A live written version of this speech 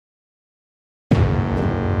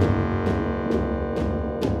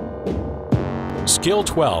Skill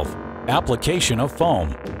 12. Application of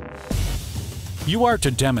foam. You are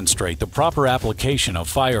to demonstrate the proper application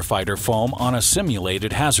of firefighter foam on a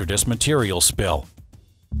simulated hazardous material spill.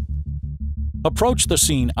 Approach the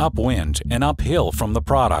scene upwind and uphill from the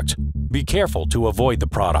product. Be careful to avoid the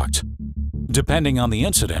product. Depending on the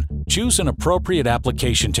incident, choose an appropriate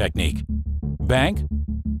application technique: bank,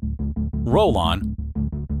 roll-on,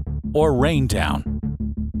 or rain down.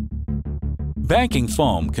 Banking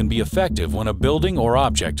foam can be effective when a building or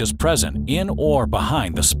object is present in or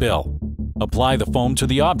behind the spill. Apply the foam to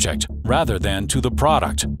the object rather than to the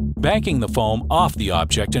product, banking the foam off the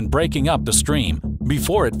object and breaking up the stream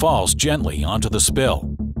before it falls gently onto the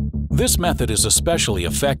spill. This method is especially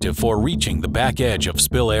effective for reaching the back edge of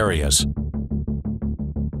spill areas.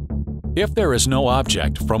 If there is no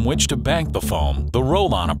object from which to bank the foam, the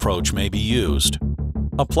roll-on approach may be used.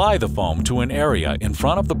 Apply the foam to an area in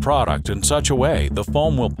front of the product in such a way the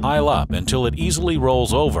foam will pile up until it easily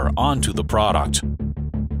rolls over onto the product.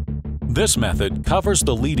 This method covers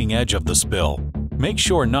the leading edge of the spill. Make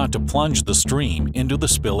sure not to plunge the stream into the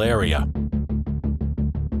spill area.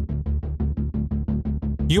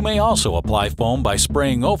 You may also apply foam by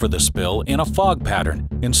spraying over the spill in a fog pattern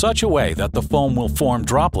in such a way that the foam will form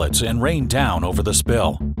droplets and rain down over the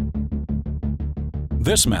spill.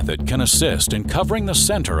 This method can assist in covering the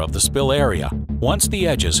center of the spill area once the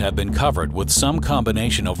edges have been covered with some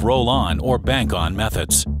combination of roll-on or bank-on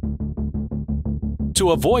methods. To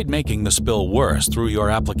avoid making the spill worse through your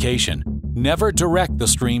application, never direct the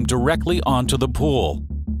stream directly onto the pool.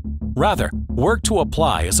 Rather, work to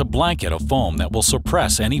apply as a blanket of foam that will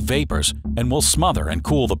suppress any vapors and will smother and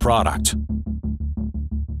cool the product.